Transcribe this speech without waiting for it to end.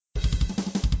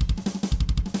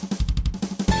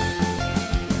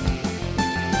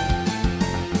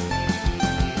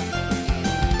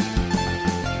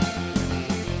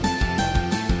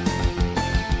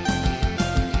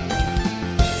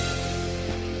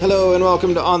Hello and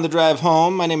welcome to On the Drive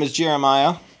Home. My name is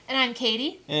Jeremiah. And I'm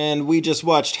Katie. And we just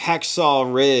watched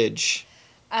Hacksaw Ridge.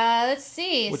 Let's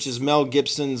see. Which is Mel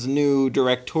Gibson's new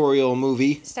directorial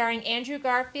movie. Starring Andrew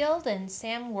Garfield and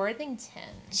Sam Worthington.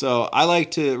 So I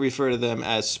like to refer to them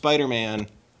as Spider-Man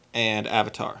and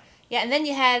Avatar. Yeah, and then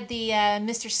you had the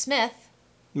Mr. Smith.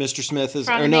 Mr. Smith is...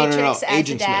 From or The no, Matrix as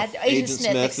Agent the dad. Smith. Agent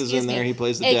Smith is in there. He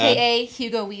plays the dad. A.K.A.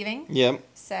 Hugo Weaving. Yep.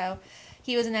 So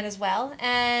he was in that as well.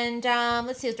 And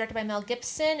let's see, it was directed by Mel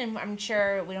Gibson. And I'm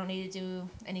sure we don't need to do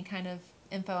any kind of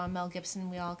info on Mel Gibson.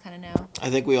 We all kind of know. I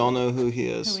think we all know who he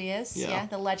is. Yeah,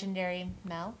 the legendary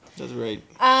Mel. That's right.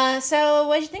 So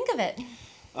what did you think of it?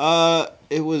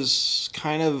 It was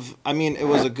kind of... I mean, it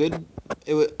was a good...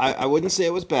 I wouldn't say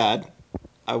it was bad.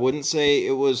 I wouldn't say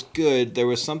it was good. There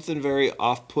was something very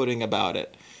off-putting about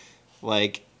it.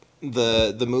 Like,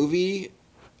 the movie,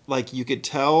 like, you could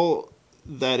tell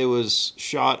that it was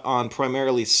shot on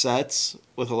primarily sets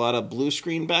with a lot of blue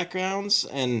screen backgrounds,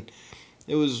 and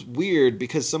it was weird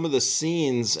because some of the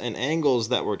scenes and angles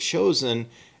that were chosen,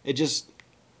 it just...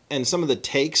 and some of the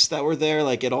takes that were there,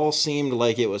 like, it all seemed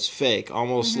like it was fake.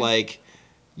 Almost like...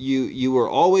 You were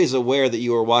always aware that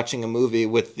you were watching a movie,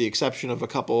 with the exception of a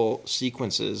couple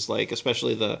sequences, like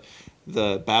especially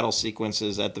the battle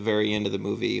sequences at the very end of the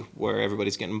movie where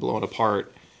everybody's getting blown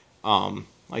apart.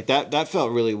 Like that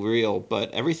felt really real,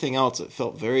 but everything else, it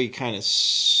felt very kind of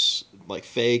like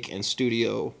fake and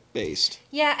studio based.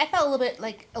 Yeah, I felt a little bit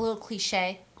like a little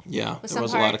cliche. Yeah, with there some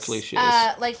was parts. a lot of cliches.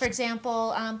 Like, for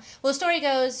example, well, the story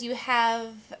goes you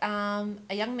have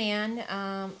a young man.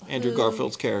 Andrew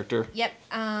Garfield's character. Yep.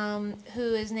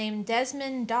 Who is named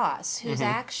Desmond Doss, who's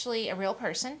actually a real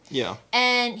person. Yeah.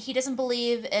 And he doesn't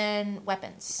believe in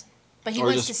weapons. But he or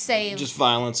wants just, to save... just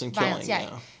violence and killing.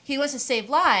 Yeah. He wants to save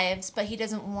lives, but he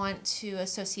doesn't want to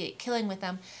associate killing with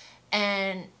them.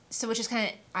 And so, which is kind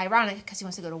of ironic because he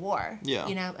wants to go to war. Yeah.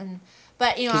 You know, and...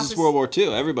 But, you know, because it's World War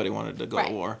II. Everybody wanted to go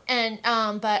to war. And,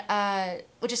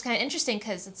 which is kind of interesting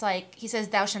because it's like, he says,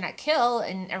 thou shalt not kill,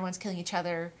 and everyone's killing each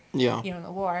other, yeah. You know, in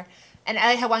the war. And I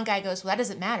like how one guy goes, well, that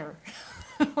doesn't matter.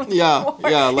 Yeah, like,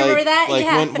 remember that?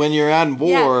 Like when you're at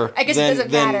war, I guess it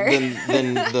doesn't matter.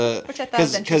 Then the... which I thought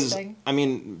was interesting. I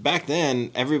mean, back then,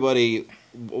 everybody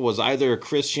was either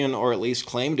Christian or at least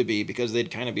claimed to be, because they'd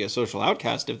kind of be a social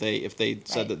outcast if they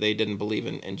said that they didn't believe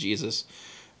in Jesus.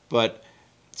 But...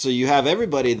 so you have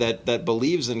everybody that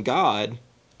believes in God,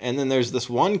 and then there's this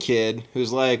one kid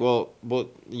who's like, well,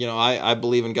 you know, I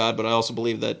believe in God, but I also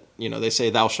believe that, you know, they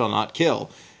say thou shalt not kill.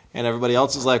 And everybody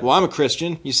else is like, well, I'm a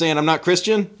Christian. You saying I'm not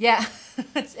Christian? Yeah,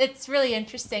 it's really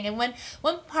interesting. And one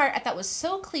part I thought was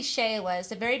so cliche was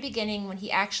the very beginning when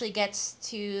he actually gets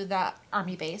to the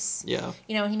army base. Yeah.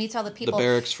 You know, when he meets all the people. The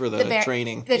barracks for the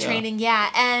training. The training, yeah.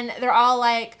 And they're all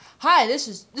like, hi, this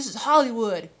is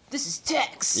Hollywood. This is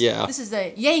Tex. Yeah. This is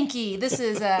a Yankee. This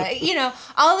is a, you know,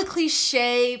 all the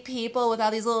cliche people with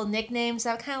all these little nicknames.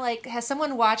 That kind of like, has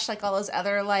someone watched like all those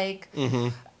other like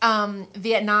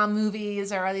Vietnam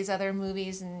movies or all these other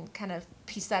movies and kind of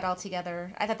pieced that all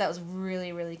together? I thought that was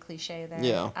really, really cliche there.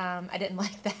 Yeah. I didn't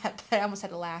like that, but I almost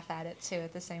had to laugh at it too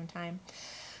at the same time.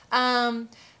 And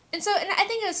I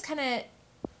think it was kind of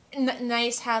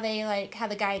nice how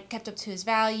the guy kept up to his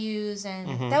values, and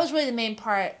that was really the main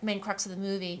crux of the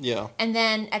movie. Yeah. And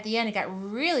then at the end, it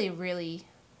got really, really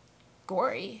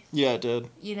gory. Yeah, it did.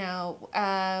 You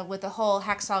know, with the whole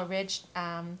Hacksaw Ridge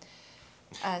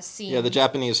scene. Yeah, the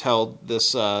Japanese held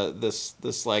this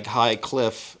like high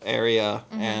cliff area,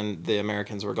 and the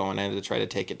Americans were going in to try to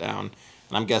take it down.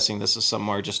 And I'm guessing this is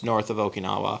somewhere just north of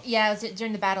Okinawa. Yeah, it was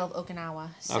during the Battle of Okinawa.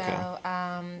 So,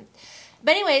 okay.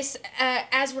 But anyways,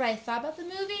 as what I thought about the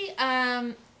movie,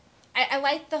 I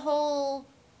liked the whole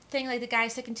thing, like the guy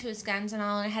sticking to his guns and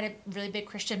all, and it had a really big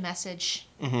Christian message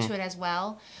to it as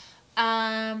well.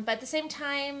 But at the same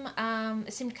time,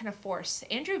 it seemed kind of forced.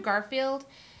 Andrew Garfield,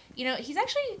 you know, he's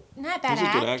actually not a bad He's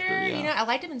a good actor. actor, yeah. You know, I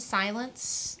liked him in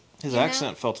Silence. His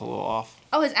accent felt a little off.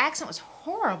 Oh, his accent was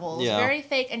horrible. It was yeah. very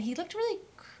fake, and he looked really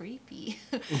creepy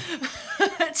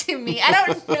to me. I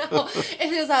don't know if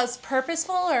it was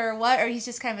purposeful or what, or he's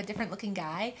just kind of a different looking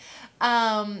guy.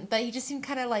 But he just seemed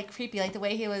kind of like creepy, like the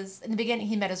way he was in the beginning.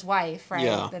 He met his wife, right,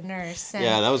 yeah. the nurse. And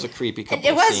yeah, that was a creepy couple.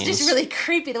 It was scenes. just really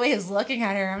creepy the way he was looking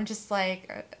at her. I'm just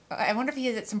like, I wonder if he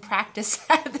had some practice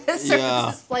at this, or if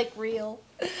this is like real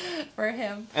for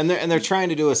him. And they're trying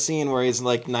to do a scene where he's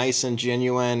like nice and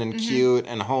genuine and cute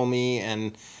and homey,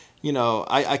 and you know,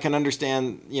 I can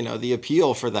understand, you know, the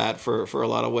appeal for that for a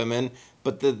lot of women,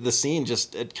 but the scene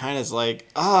just, it kind of is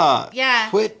like,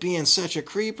 quit being such a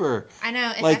creeper. I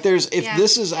know. Like if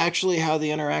this is actually how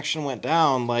the interaction went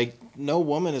down, like no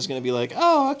woman is going to be like,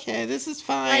 oh, okay, this is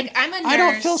fine. Like, I'm a I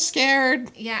don't feel nurse.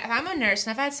 scared. Yeah, if I'm a nurse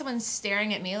and if I had someone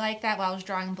staring at me like that while I was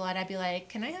drawing blood, I'd be like,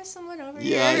 "Can I have someone over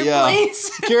Yeah, here, yeah. please?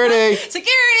 Security.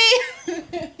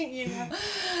 Security!"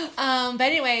 But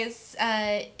anyways,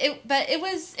 it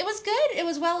was good. It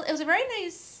was a very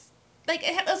nice. Like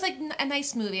it was like a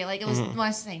nice movie. Like it was. Well,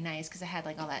 I say nice because it had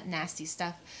like all that nasty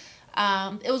stuff.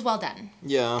 It was well done.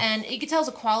 Yeah. And you could tell it was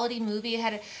a quality movie.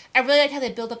 I really like how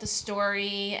they built up the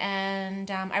story, and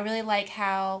I really like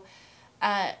how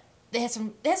uh, they had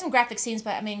some graphic scenes.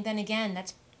 But I mean, then again,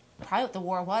 that's probably what the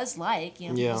war was like. You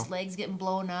know, Yeah. people's legs getting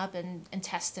blown up and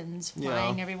intestines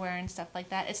flying Yeah. everywhere and stuff like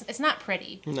that. It's not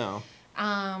pretty. No.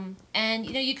 And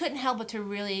you couldn't help but to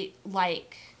really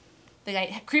like the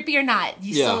guy, creepy or not,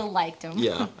 you Yeah. still liked him.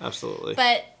 Yeah, absolutely.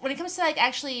 But when it comes to like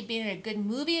actually being a good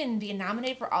movie and being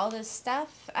nominated for all this stuff,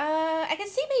 I can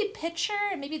see maybe picture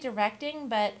and maybe directing,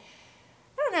 but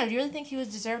I don't know. Do you really think he was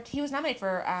deserved? He was nominated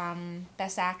for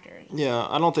best actor. Yeah,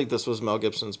 I don't think this was Mel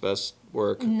Gibson's best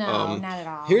work. No, not at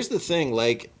all. Here's the thing,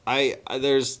 like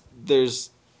there's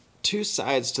two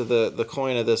sides to the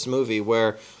coin of this movie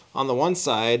where on the one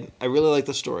side, I really like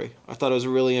the story. I thought it was a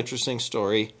really interesting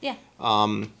story. Yeah.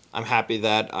 I'm happy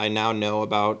that I now know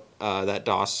about that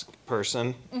Doss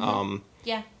person.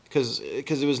 Yeah. Because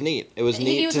it was neat. It was He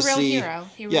neat was to a real see. hero.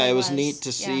 He Yeah, really it was was. neat to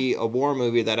Yeah. see a war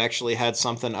movie that actually had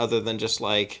something other than just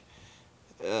like,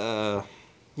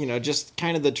 just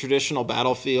kind of the traditional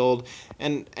battlefield.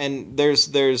 And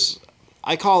there's,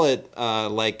 I call it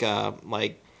like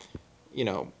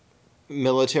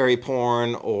military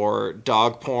porn or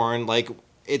dog porn. Like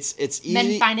it's Men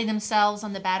easy. finding themselves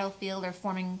on the battlefield or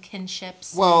forming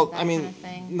kinships and Well, I that kind mean, of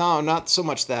thing. no, not so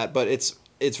much that, but it's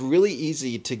really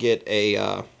easy to get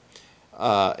a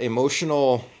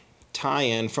emotional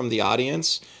tie-in from the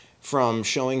audience from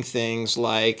showing things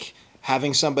like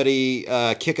having somebody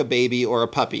kick a baby or a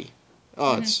puppy.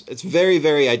 Oh, it's very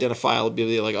very identifiable.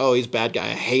 Like, oh, he's a bad guy.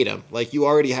 I hate him. Like you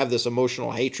already have this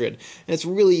emotional hatred, and it's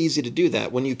really easy to do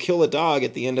that when you kill a dog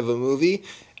at the end of a movie.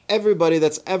 Everybody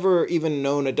that's ever even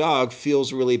known a dog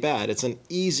feels really bad. It's an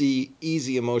easy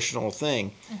emotional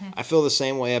thing. I feel the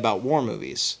same way about war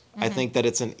movies. I think that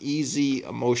it's an easy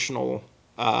emotional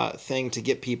thing to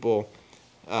get people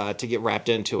to get wrapped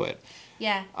into it.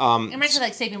 Yeah. It reminds me of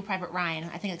like Saving Private Ryan.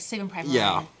 I think like Saving Private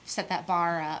Yeah. Ryan set that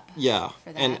bar up Yeah,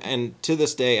 for that. and to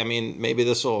this day, I mean, maybe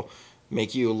this will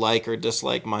make you like or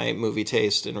dislike my movie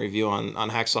taste and review on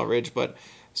Hacksaw Ridge, but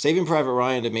Saving Private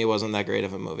Ryan to me wasn't that great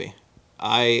of a movie.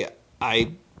 I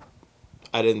I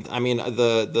I didn't. I mean,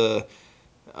 the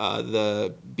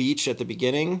beach at the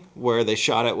beginning where they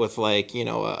shot it with like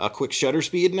a quick shutter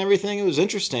speed and everything. It was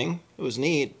interesting. It was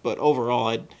neat, but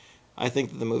overall, I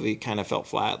think that the movie kind of felt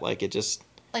flat. Like it just.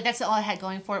 Like that's all it had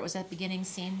going for it was that beginning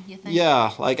scene, you think?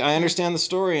 Yeah, like I understand the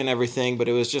story and everything, but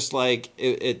it was just like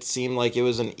it seemed like it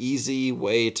was an easy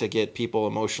way to get people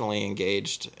emotionally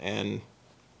engaged, and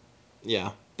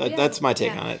yeah, Yeah, that's my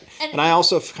take yeah. on it. And And I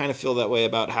also kind of feel that way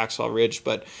about Hacksaw Ridge.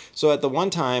 But so at the one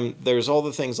time, there's all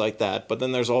the things like that, but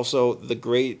then there's also the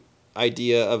great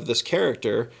idea of this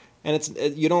character. And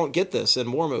you don't get this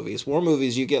in war movies. War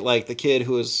movies, you get like the kid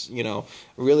who was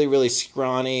really really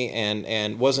scrawny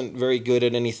and wasn't very good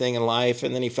at anything in life,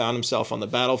 and then he found himself on the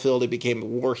battlefield. He became a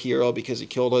war hero because he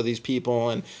killed all these people,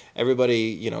 and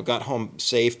everybody got home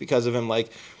safe because of him.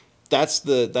 Like that's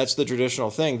the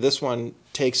traditional thing. This one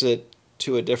takes it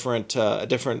to a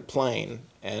different plane,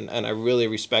 and I really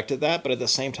respected that. But at the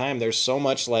same time, there's so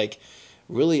much like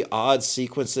really odd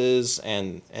sequences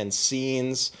and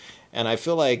scenes, and I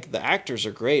feel like the actors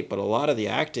are great, but a lot of the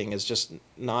acting is just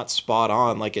not spot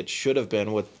on like it should have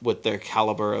been with their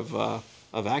caliber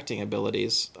of acting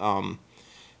abilities.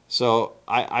 So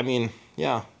I mean,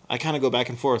 yeah, I kind of go back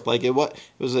and forth. Like it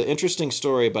was an interesting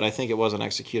story, but I think it wasn't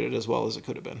executed as well as it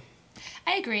could have been.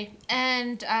 I agree.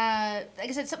 And like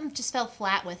I said, something just fell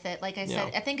flat with it. Like I Yeah.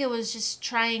 said, I think it was just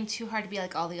trying too hard to be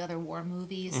like all the other war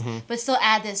movies, Mm-hmm. but still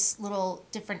add this little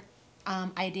different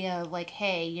idea of like,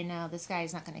 hey, this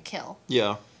guy's not going to kill.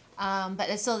 Yeah. But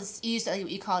it's still used like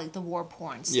what you call like the war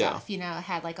porn Yeah. stuff. It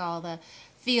had like all the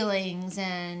feelings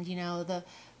and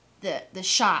the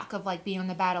shock of like being on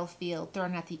the battlefield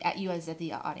thrown at you as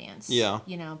the audience. Yeah.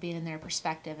 Being in their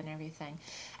perspective and everything.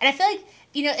 And I feel like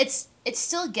it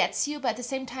still gets you, but at the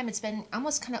same time it's been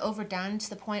almost kind of overdone to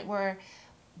the point where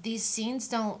these scenes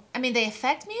don't. I mean, they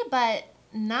affect me, but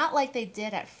not like they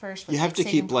did at first. With You have like to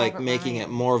Saving keep like Private making it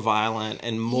Ryan. more violent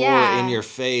and more in Yeah. your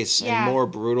face and Yeah. more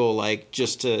brutal, like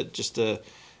just to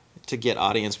get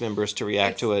audience members to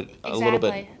react to it a little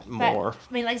bit Exactly. But more.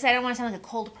 I mean, like I said, I don't want to sound like a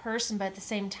cold person, but at the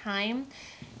same time,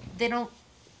 they don't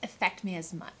affect me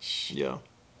as much. Yeah.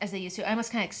 as they used to. I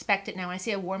almost kind of expect it now. When I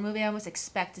see a war movie, I almost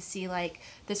expect to see like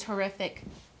this horrific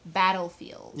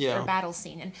battlefield or Yeah. battle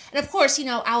scene. And of course,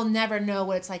 I'll never know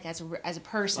what it's like as a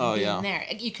person Oh being yeah. there.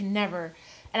 You can never,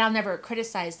 and I'll never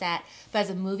criticize that. But as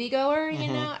a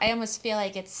moviegoer, I almost feel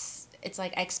like it's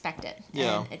like I expect it,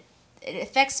 Yeah. and it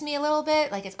affects me a little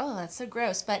bit. Like that's so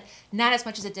gross, but not as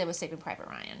much as it did with Saving Private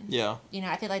Ryan. Yeah.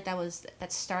 I feel like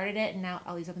that started it, and now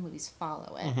all these other movies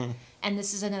follow it. And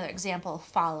this is another example of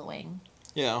following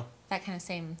Yeah. that kind of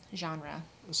same genre.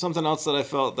 Something else that I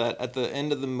felt that at the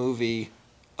end of the movie,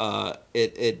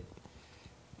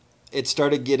 it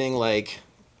started getting like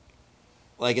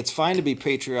it's fine to be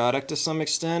patriotic to some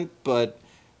extent, but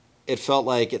it felt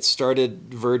like it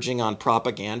started verging on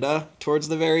propaganda towards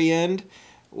the very end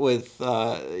with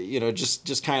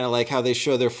just kind of like how they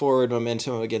show their forward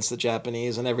momentum against the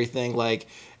Japanese and everything. Like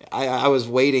I was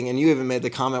waiting, and you even made the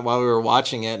comment while we were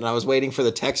watching it, and I was waiting for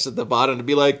the text at the bottom to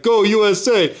be like, "Go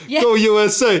USA, Yeah. go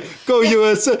USA, go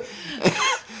USA,"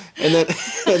 and then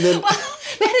Well,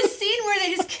 that is scene where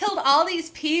they just killed all these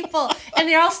people, and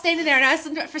they're all standing there,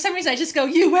 and for some reason I just go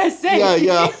USA.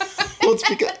 yeah. Well,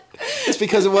 it's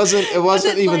because it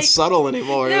wasn't even like, subtle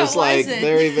anymore. No, It was like wasn't.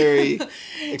 very, very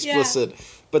explicit.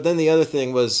 But then the other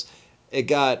thing was it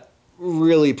got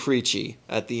really preachy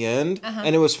at the end.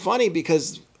 And it was funny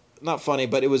because not funny,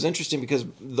 but it was interesting because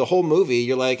the whole movie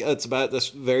you're like, oh, it's about this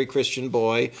very Christian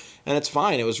boy, and it's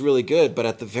fine. It was really good, but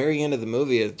at the very end of the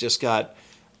movie it just got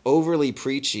overly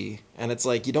preachy, and it's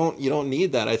like you don't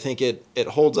need that. I think it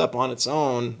holds up on its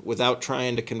own without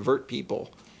trying to convert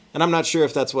people. And I'm not sure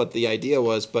if that's what the idea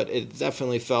was, but it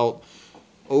definitely felt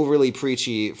overly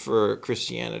preachy for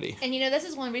Christianity. And this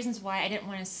is one of the reasons why I didn't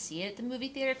want to see it at the movie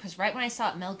theater, because right when I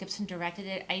saw it, Mel Gibson directed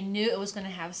it, I knew it was going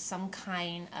to have some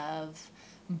kind of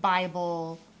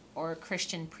Bible or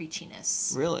Christian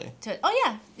preachiness. Really? Oh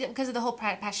yeah, because of the whole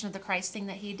Passion of the Christ thing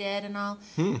that he did and all.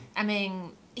 I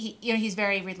mean, he's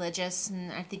very religious,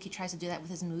 and I think he tries to do that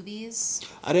with his movies.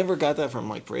 I never got that from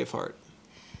like Braveheart.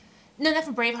 No, not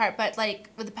from Braveheart, but like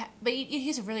but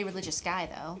he's a really religious guy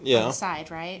though. Yeah. On the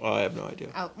side, right? Oh, I have no idea.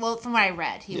 Oh well, from what I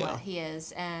read, Yeah. he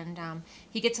is, and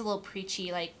he gets a little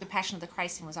preachy. Like the Passion of the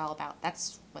Christ thing was all about.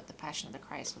 That's what the Passion of the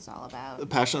Christ was all about. The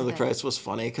Passion of the Christ was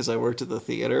funny because I worked at the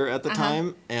theater at the Uh-huh.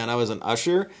 time, and I was an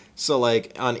usher. So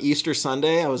like on Easter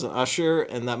Sunday, I was an usher,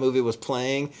 and that movie was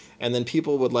playing, and then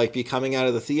people would like be coming out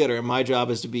of the theater, and my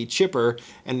job is to be chipper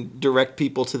and direct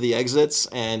people to the exits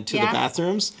and to the Yeah.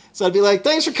 bathrooms. So I'd be like,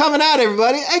 "Thanks for coming out,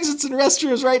 everybody. Exits and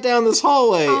restrooms right down this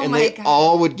hallway," Oh and my they God.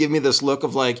 all would give me this look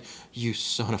of like, "You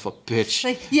son of a bitch!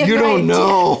 Like, you have you no don't idea."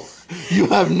 know. You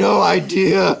have no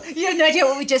idea." You have no idea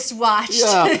what we just watched.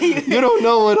 Yeah, you don't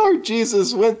know what our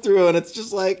Jesus went through, and it's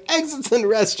just like exits and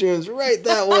restrooms right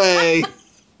that way.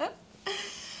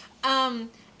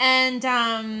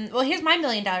 Well, here's my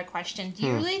 $1,000,000 question. Do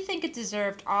you really think it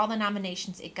deserved all the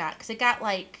nominations it got? Because it got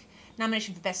like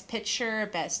nomination for Best Picture,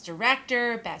 Best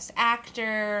Director, Best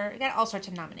Actor. It got all sorts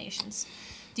of nominations.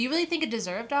 Do you really think it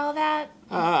deserved all of that?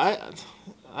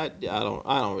 I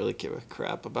don't really give a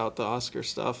crap about the Oscar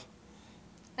stuff.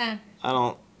 Eh, I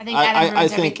don't. I think Adam I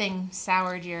Ruins think Everything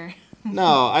soured your.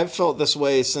 no. I've felt this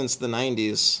way since the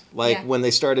 '90s. Like Yeah. when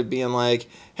they started being like,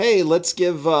 "Hey, let's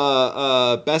give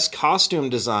best costume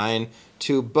design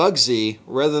to Bugsy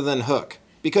rather than Hook,"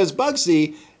 because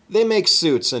Bugsy they make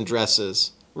suits and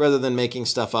dresses rather than making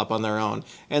stuff up on their own.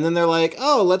 And then they're like,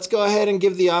 "Oh, let's go ahead and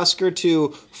give the Oscar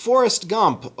to Forrest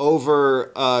Gump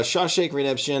over Shawshank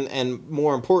Redemption and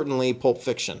more importantly, Pulp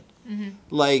Fiction."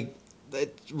 Like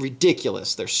it's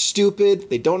ridiculous. They're stupid.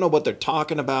 They don't know what they're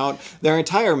talking about. Their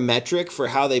entire metric for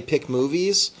how they pick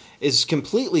movies is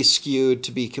completely skewed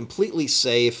to be completely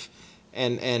safe,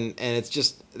 and it's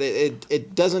just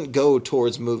it doesn't go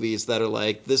towards movies that are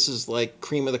like this is like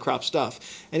cream of the crop stuff.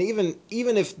 And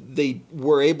even if they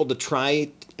were able to try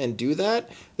and do that,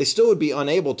 they still would be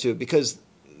unable to because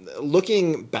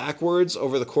looking backwards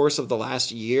over the course of the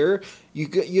last year,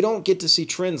 you don't get to see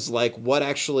trends like what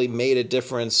actually made a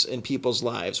difference in people's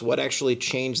lives, what actually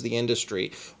changed the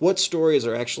industry, what stories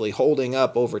are actually holding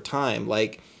up over time.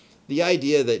 Like the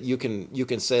idea that you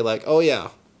can say like, oh yeah,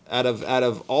 out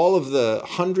of all of the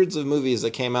hundreds of movies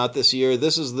that came out this year,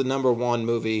 this is the number one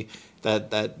movie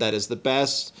that is the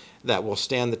best, that will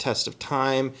stand the test of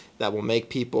time, that will make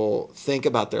people think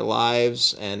about their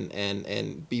lives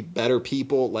and be better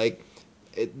people. Like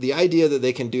the idea that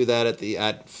they can do that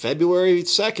at February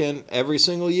 2nd every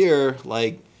single year,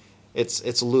 like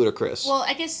it's ludicrous. Well,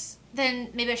 I guess then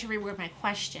maybe I should reword my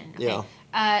question. Okay. Yeah.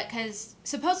 Because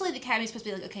supposedly the Academy is supposed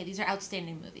to be like, okay, these are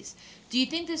outstanding movies. Do you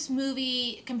think this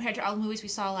movie, compared to all the movies we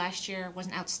saw last year, was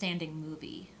an outstanding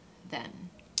movie then?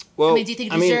 Well, I mean, do you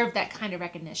think it I mean, deserved that kind of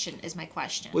recognition? Is my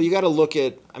question. well, you got to look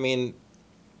at. I mean,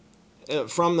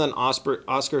 from an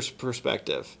Oscar's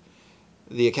perspective,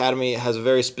 the Academy has a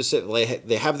very specific.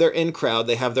 They have their in crowd,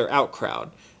 they have their out crowd.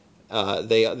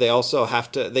 They also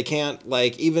have to. They can't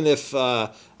like even if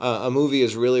a movie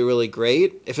is really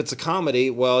great. If it's a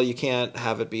comedy, well, you can't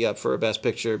have it be up for a Best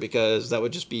Picture because that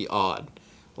would just be odd.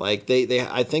 Like they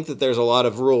I think that there's a lot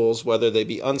of rules, whether they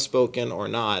be unspoken or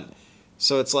not.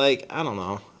 So it's like I don't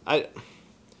know. I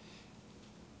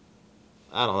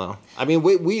don't know. I mean,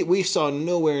 we saw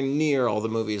nowhere near all the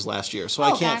movies last year, so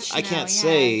Oh gosh, I no, can't yeah.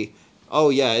 say, oh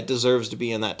yeah, it deserves to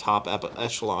be in that top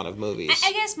echelon of I movies.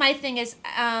 guess my thing is,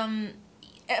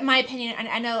 my opinion.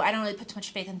 I know I don't really put too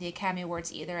much faith in the Academy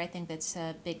Awards either. I think that's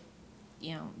a big,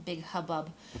 big hubbub.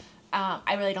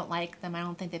 I really don't like them. I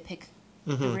don't think they pick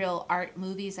the Hmm. real art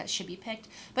movies that should be picked.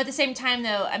 But at the same time,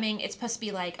 though, I mean, it's supposed to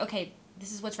be like, okay,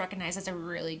 this is what's recognized as a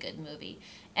really good movie.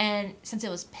 And since it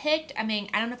was picked, I mean,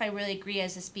 I don't know if I really agree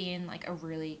as this being like a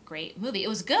really great movie. It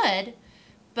was good,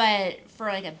 but for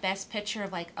like a best picture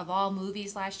of like of all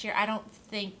movies last year, I don't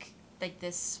think like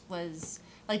this was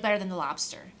like better than The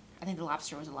Lobster. I think The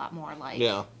Lobster was a lot more like,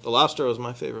 Yeah, The Lobster was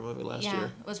my favorite movie last yeah,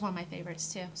 year. it was one of my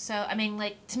favorites too. So I mean,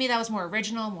 like to me, that was more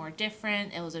original, more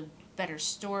different. It was a better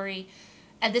story,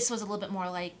 and this was a little bit more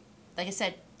like I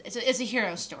said, it's a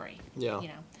hero story. Yeah, You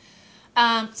know.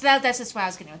 So that's just why I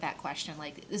was getting with that question.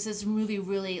 Like, does this movie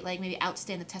really like maybe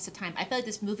outstand the test of time? I feel like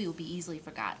this movie will be easily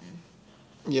forgotten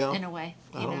yeah. in a way.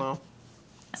 I don't know.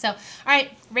 So, all right,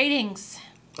 ratings.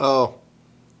 Oh,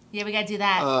 Yeah, we gotta do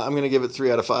that. I'm gonna give it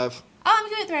 3 out of 5. Oh, I'm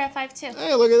giving it 3 out of 5 too.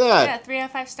 Hey, look at Yeah, that. 3 out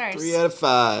of 5 stars. 3 out of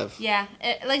 5. Yeah,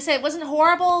 like I said, it wasn't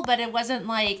horrible, but it wasn't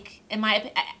like in my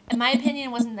opinion,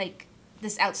 it wasn't like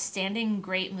this outstanding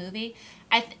great movie.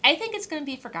 I think it's gonna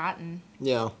be forgotten.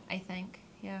 Yeah. I think,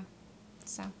 yeah.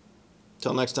 So,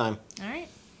 Till next time. all right.